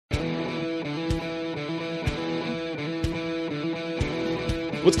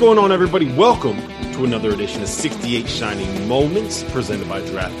What's going on, everybody? Welcome to another edition of 68 Shining Moments presented by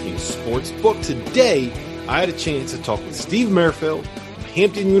DraftKings Sportsbook. Today, I had a chance to talk with Steve Merfeld of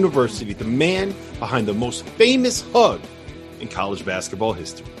Hampton University, the man behind the most famous hug in college basketball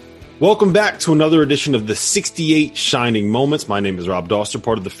history. Welcome back to another edition of the 68 Shining Moments. My name is Rob Doster,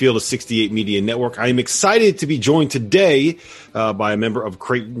 part of the Field of 68 Media Network. I am excited to be joined today by a member of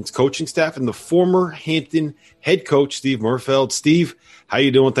Creighton's coaching staff and the former Hampton head coach, Steve Merfeld. Steve, how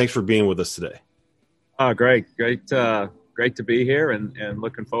you doing? Thanks for being with us today. Great to be here and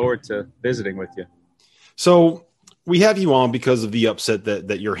looking forward to visiting with you. So we have you on because of the upset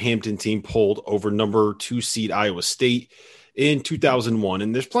that your Hampton team pulled over number 2 seed Iowa State in 2001.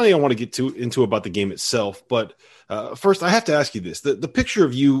 And there's plenty I want to get into about the game itself. But first, I have to ask you this. The picture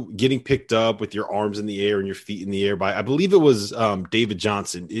of you getting picked up with your arms in the air and your feet in the air by, I believe it was David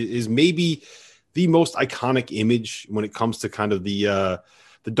Johnson, is maybe the most iconic image when it comes to kind of the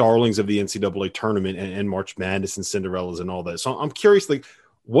darlings of the NCAA tournament and March Madness and Cinderellas and all that. So I'm curious, like,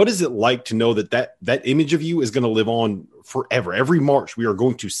 what is it like to know that image of you is going to live on forever? Every March, we are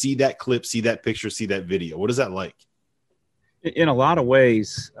going to see that clip, see that picture, see that video. What is that like? In a lot of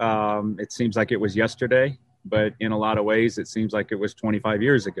ways, it seems like it was yesterday, but in a lot of ways, it seems like it was 25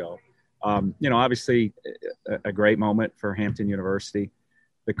 years ago. Obviously a great moment for Hampton University.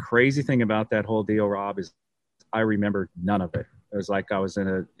 The crazy thing about that whole deal, Rob, is I remember none of it. It was like I was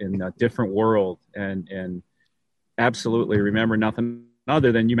in a different world and absolutely remember nothing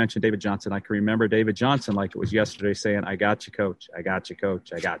other than you mentioned David Johnson. I can remember David Johnson like it was yesterday saying, "I got you, coach. I got you,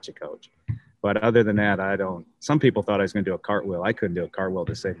 coach. I got you, coach." But other than that, I don't. Some people thought I was going to do a cartwheel. I couldn't do a cartwheel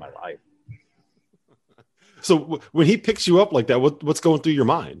to save my life. So when he picks you up like that, what's going through your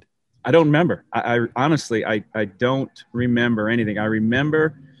mind? I don't remember. I honestly don't remember anything. I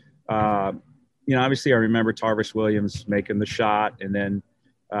remember, obviously I remember Tarvis Williams making the shot and then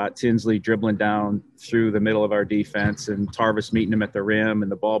Tinsley dribbling down through the middle of our defense and Tarvis meeting him at the rim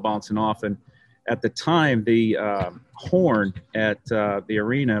and the ball bouncing off. And at the time, the horn at the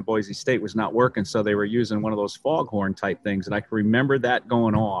arena at Boise State was not working, so they were using one of those foghorn type things. And I can remember that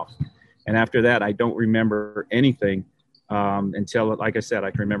going off. And after that, I don't remember anything until, like I said,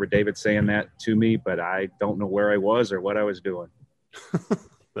 I can remember David saying that to me, but I don't know where I was or what I was doing.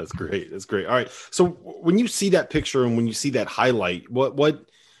 That's great. That's great. All right. So when you see that picture and when you see that highlight,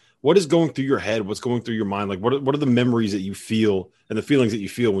 what is going through your head? What's going through your mind? Like, what are the memories that you feel and the feelings that you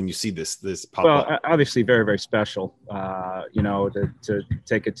feel when you see this pop up? Well, obviously very, very special, to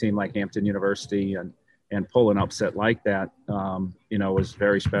take a team like Hampton University and pull an upset like that, was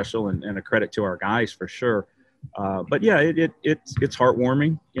very special and a credit to our guys for sure. But yeah, it's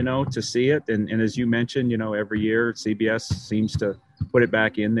heartwarming, to see it. And as you mentioned, every year CBS seems to put it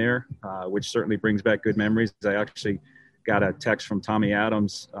back in there, which certainly brings back good memories. I actually got a text from Tommy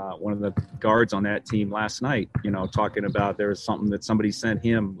Adams, one of the guards on that team last night, talking about there was something that somebody sent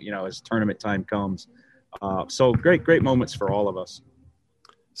him, as tournament time comes. So great moments for all of us.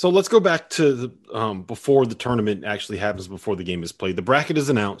 So let's go back to before the tournament actually happens, before the game is played. The bracket is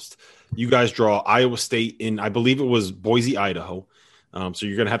announced. You guys draw Iowa State in, I believe it was Boise, Idaho. So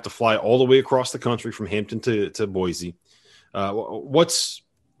you're going to have to fly all the way across the country from Hampton to Boise.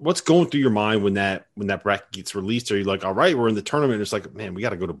 What's going through your mind when that bracket gets released? Are you like, all right, we're in the tournament? It's like, man, we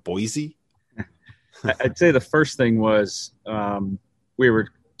got to go to Boise. I'd say the first thing was we were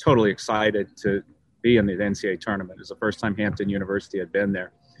totally excited to be in the NCAA tournament. It was the first time Hampton University had been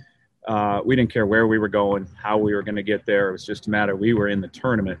there. We didn't care where we were going, how we were going to get there. It was just a matter we were in the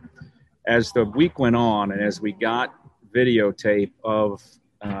tournament. As the week went on and as we got videotape of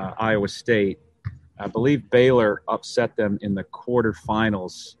Iowa State, I believe Baylor upset them in the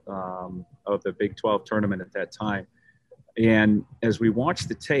quarterfinals of the Big 12 tournament at that time. And as we watched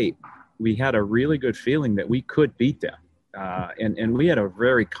the tape, we had a really good feeling that we could beat them. And we had a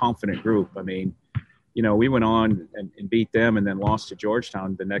very confident group. I mean, we went on and beat them and then lost to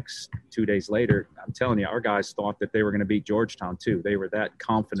Georgetown the next 2 days later. I'm telling you, our guys thought that they were going to beat Georgetown too. They were that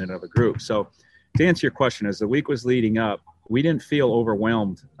confident of a group. So to answer your question, as the week was leading up, we didn't feel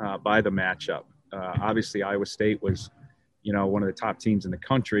overwhelmed by the matchup. Obviously, Iowa State was, one of the top teams in the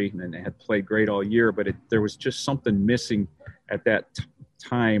country and had played great all year, but there was just something missing at that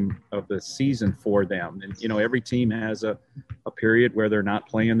time of the season for them. And, every team has a period where they're not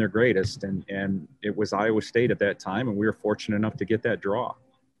playing their greatest. And it was Iowa State at that time, and we were fortunate enough to get that draw.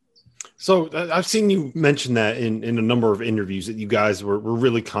 So I've seen you mention that in a number of interviews that you guys were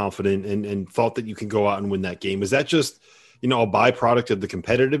really confident and thought that you could go out and win that game. Is that just, a byproduct of the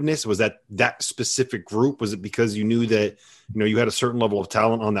competitiveness? Was that specific group? Was it because you knew that, you had a certain level of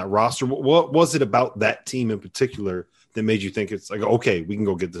talent on that roster? What was it about that team in particular that made you think it's like, okay, we can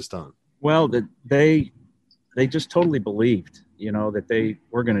go get this done? Well, they just totally believed, that they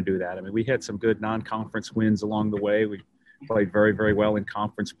were going to do that. I mean, we had some good non-conference wins along the way. We played very, very well in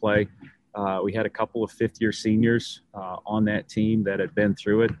conference play. We had a couple of fifth-year seniors on that team that had been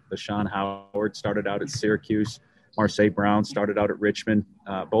through it. LaShawn Howard started out at Syracuse. Marseille Brown started out at Richmond.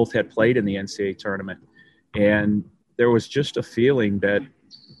 Both had played in the NCAA tournament. And there was just a feeling that,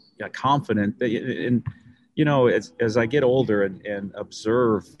 confident. And, as I get older and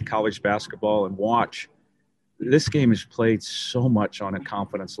observe college basketball and watch, this game is played so much on a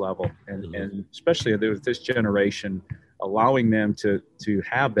confidence level. And especially with this generation, allowing them to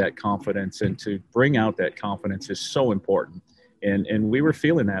have that confidence and to bring out that confidence is so important. And we were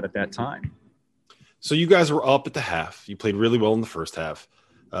feeling that at that time. So you guys were up at the half. You played really well in the first half.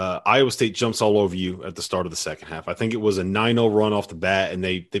 Iowa State jumps all over you at the start of the second half. I think it was a 9-0 run off the bat, and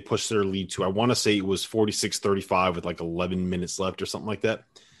they pushed their lead to, I want to say it was 46-35 with like 11 minutes left or something like that.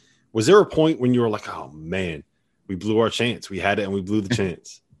 Was there a point when you were like, oh, man, we blew our chance. We had it, and we blew the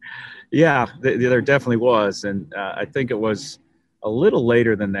chance? Yeah, there definitely was. And I think it was a little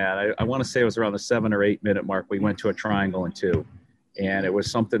later than that. I want to say it was around the 7 or 8 minute mark. We went to a triangle and 2. And it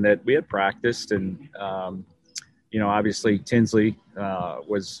was something that we had practiced. And, obviously Tinsley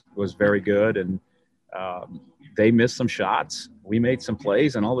was very good. And they missed some shots. We made some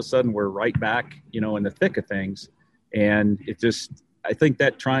plays. And all of a sudden we're right back, in the thick of things. And I think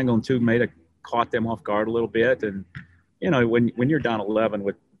that triangle and 2 caught them off guard a little bit. And, when you're down 11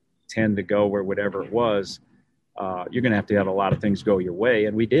 with 10 to go or whatever it was, you're going to have a lot of things go your way.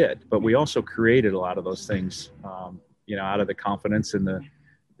 And we did, but we also created a lot of those things, out of the confidence and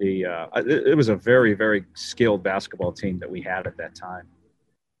it was a very, very skilled basketball team that we had at that time.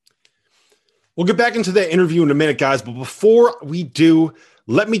 We'll get back into that interview in a minute, guys. But before we do,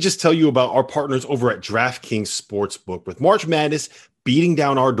 let me just tell you about our partners over at DraftKings Sportsbook. With March Madness beating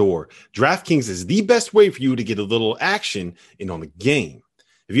down our door, DraftKings is the best way for you to get a little action in on the game.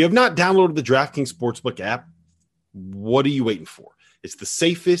 If you have not downloaded the DraftKings Sportsbook app, what are you waiting for? It's the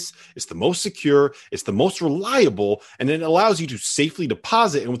safest, it's the most secure, it's the most reliable, and it allows you to safely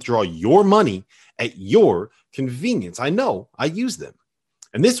deposit and withdraw your money at your convenience. I know, I use them.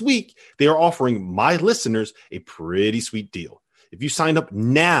 And this week, they are offering my listeners a pretty sweet deal. If you sign up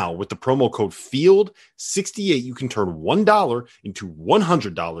now with the promo code FIELD68, you can turn $1 into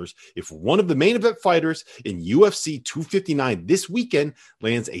 $100 if one of the main event fighters in UFC 259 this weekend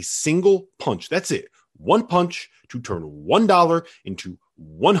lands a single punch. That's it. One punch to turn $1 into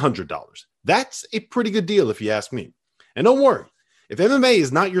 $100. That's a pretty good deal if you ask me. And don't worry, if MMA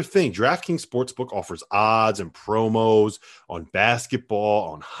is not your thing, DraftKings Sportsbook offers odds and promos on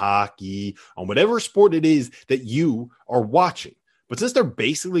basketball, on hockey, on whatever sport it is that you are watching. But since they're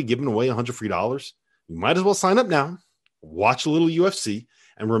basically giving away $100 free, you might as well sign up now, watch a little UFC,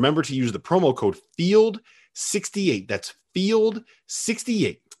 and remember to use the promo code FIELD68. That's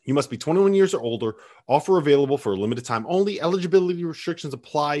FIELD68. You must be 21 years or older. Offer available for a limited time only. Eligibility restrictions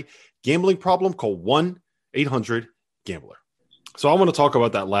apply. Gambling problem? Call 1-800-GAMBLER. So I want to talk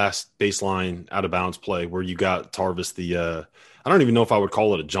about that last baseline out of bounds play where you got Tarvis I don't even know if I would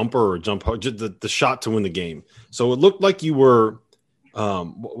call it a jumper or a jump, the shot to win the game. So it looked like you were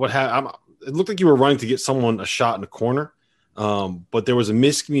it looked like you were running to get someone a shot in the corner. But there was a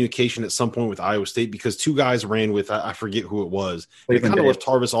miscommunication at some point with Iowa State because 2 guys ran with, I forget who it was. They kind of left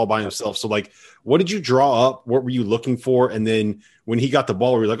Tarvis all by himself. So, what did you draw up? What were you looking for? And then when he got the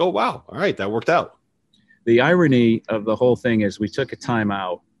ball, we were like, oh, wow. All right, that worked out. The irony of the whole thing is we took a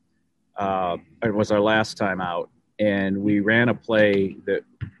timeout. It was our last timeout. And we ran a play that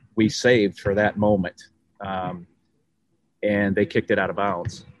we saved for that moment. And they kicked it out of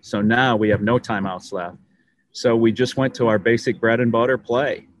bounds. So now we have no timeouts left. So we just went to our basic bread and butter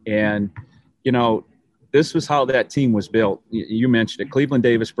play. And, this was how that team was built. You mentioned it. Cleveland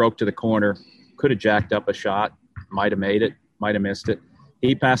Davis broke to the corner, could have jacked up a shot, might have made it, might have missed it.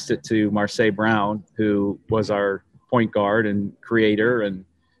 He passed it to Marseille Brown, who was our point guard and creator, and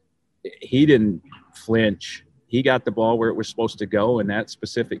he didn't flinch. He got the ball where it was supposed to go in that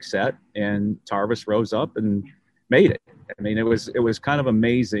specific set, and Tarvis rose up and made it. I mean, it was kind of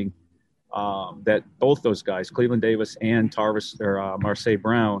amazing that both those guys, Cleveland Davis and Tarvis or Marseille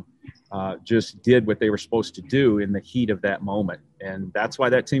Brown, just did what they were supposed to do in the heat of that moment. And that's why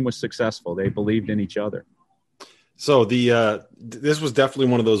that team was successful. They believed in each other. So this was definitely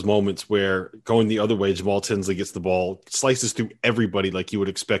one of those moments where going the other way, Jamal Tinsley gets the ball, slices through everybody like you would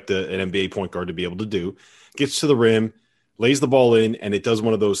expect an NBA point guard to be able to do, gets to the rim, lays the ball in, and it does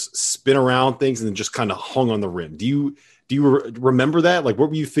one of those spin around things and then just kind of hung on the rim. Do Do you remember that? Like, what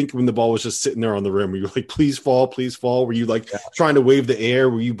were you thinking when the ball was just sitting there on the rim? Were you like, please fall, please fall? Were you like trying to wave the air?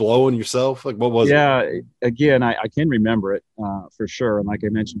 Were you blowing yourself? Like, what was it? Yeah, again, I can remember it for sure. And like I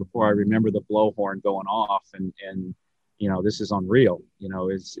mentioned before, I remember the blowhorn going off, and this is unreal.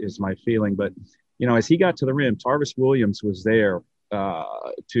 Is my feeling. But as he got to the rim, Tarvis Williams was there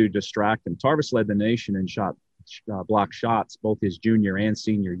to distract him. Tarvis led the nation in block shots both his junior and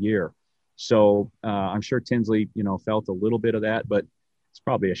senior year. So I'm sure Tinsley, felt a little bit of that, but it's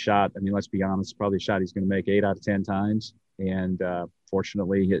probably a shot. I mean, let's be honest, it's probably a shot he's going to make 8 out of 10 times. And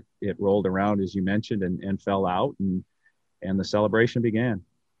fortunately, it rolled around, as you mentioned, and fell out, and the celebration began.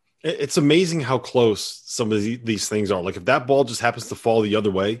 It's amazing how close some of these things are. Like, if that ball just happens to fall the other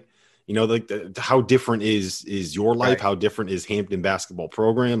way, like how different is your life? Right. How different is Hampton basketball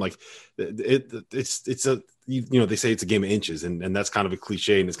program? Like, it's they say it's a game of inches, and that's kind of a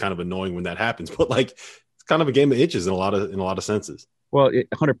cliche, and it's kind of annoying when that happens. But like, it's kind of a game of inches in a lot of senses. Well,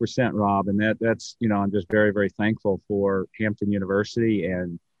 100%, Rob, and that's I'm just very, very thankful for Hampton University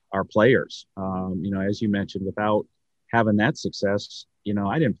and our players. As you mentioned, without having that success,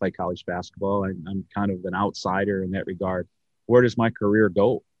 I didn't play college basketball. I'm kind of an outsider in that regard. Where does my career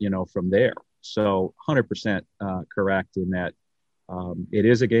go, from there? So 100% correct in that it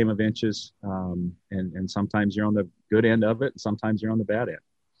is a game of inches, and sometimes you're on the good end of it, and sometimes you're on the bad end.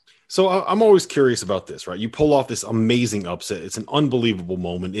 So I'm always curious about this, right? You pull off this amazing upset. It's an unbelievable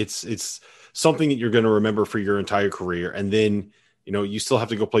moment. It's something that you're going to remember for your entire career. And then, you still have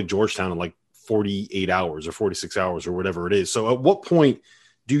to go play Georgetown in like 48 hours or 46 hours or whatever it is. So at what point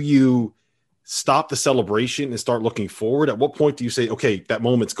do you stop the celebration and start looking forward? At what point do you say, okay, that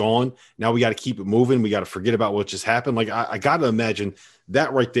moment's gone. Now we got to keep it moving. We got to forget about what just happened. Like, I got to imagine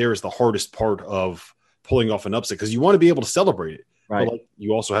that right there is the hardest part of pulling off an upset, because you want to be able to celebrate it. Right. But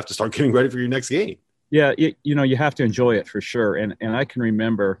you also have to start getting ready for your next game. Yeah, you have to enjoy it for sure. And I can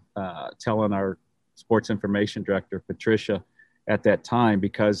remember telling our sports information director, Patricia, at that time,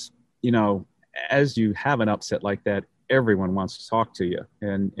 because, as you have an upset like that, everyone wants to talk to you.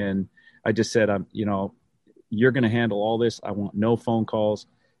 And I just said, you're going to handle all this. I want no phone calls.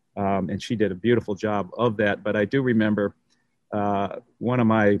 And she did a beautiful job of that. But I do remember one of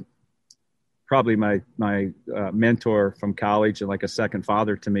my mentor from college, and like a second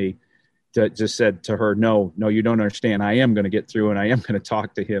father to me, just said to her, no, you don't understand. I am going to get through, and I am going to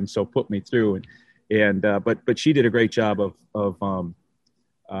talk to him. So put me through. But she did a great job of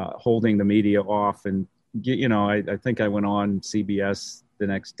holding the media off. And, I think I went on CBS the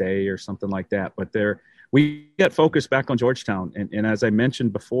next day or something like that. But we got focused back on Georgetown. And as I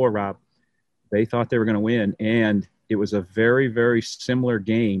mentioned before, Rob, they thought they were going to win. And it was a very, very similar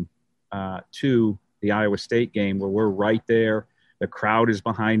game to the Iowa State game, where we're right there. The crowd is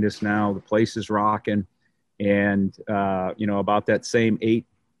behind us now. The place is rocking. And, about that same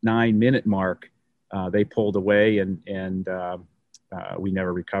 8-9 minute mark, they pulled away, and we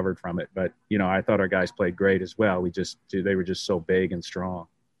never recovered from it. But, I thought our guys played great as well. They were just so big and strong.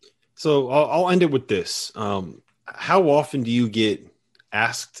 So I'll end it with this. How often do you get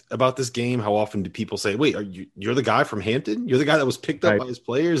asked about this game? How often do people say, wait, you're the guy from Hampton? You're the guy that was picked up by his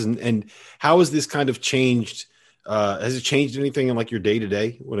players? And how has this kind of changed? Has it changed anything in like your day to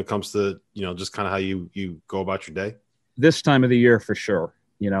day when it comes to, just kind of how you go about your day? This time of the year, for sure,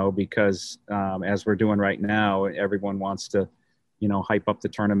 because as we're doing right now, everyone wants to, hype up the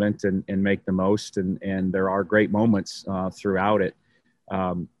tournament and make the most. And there are great moments throughout it.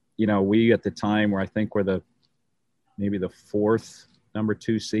 We, at the time, where I think we're maybe the fourth number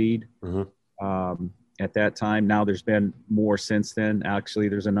 2 seed at that time. Now there's been more since then. Actually,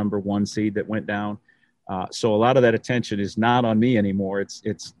 there's a number 1 seed that went down. So a lot of that attention is not on me anymore.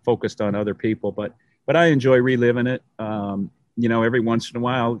 It's focused on other people, but I enjoy reliving it. Every once in a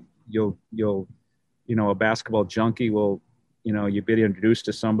while you'll a basketball junkie will, you get introduced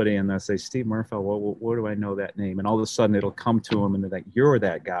to somebody and they'll say, Steve Merfeld, well, where do I know that name? And all of a sudden it'll come to them and they're like, you're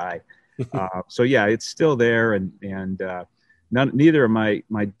that guy. So yeah, it's still there. And neither of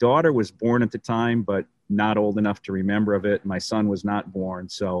my daughter was born at the time, but not old enough to remember of it. My son was not born.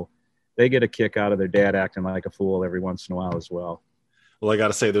 So they get a kick out of their dad acting like a fool every once in a while as well. Well, I got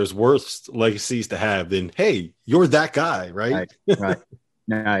to say, there's worse legacies to have than, hey, you're that guy, right?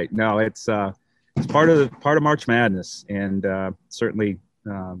 Right. No, it's part of March Madness, and certainly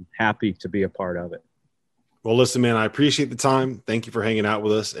happy to be a part of it. Well, listen, man, I appreciate the time. Thank you for hanging out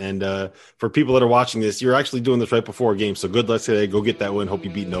with us. And for people that are watching this, you're actually doing this right before a game. So good luck today. Go get that win. Hope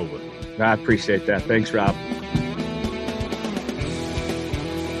you beat Nova. I appreciate that. Thanks, Rob.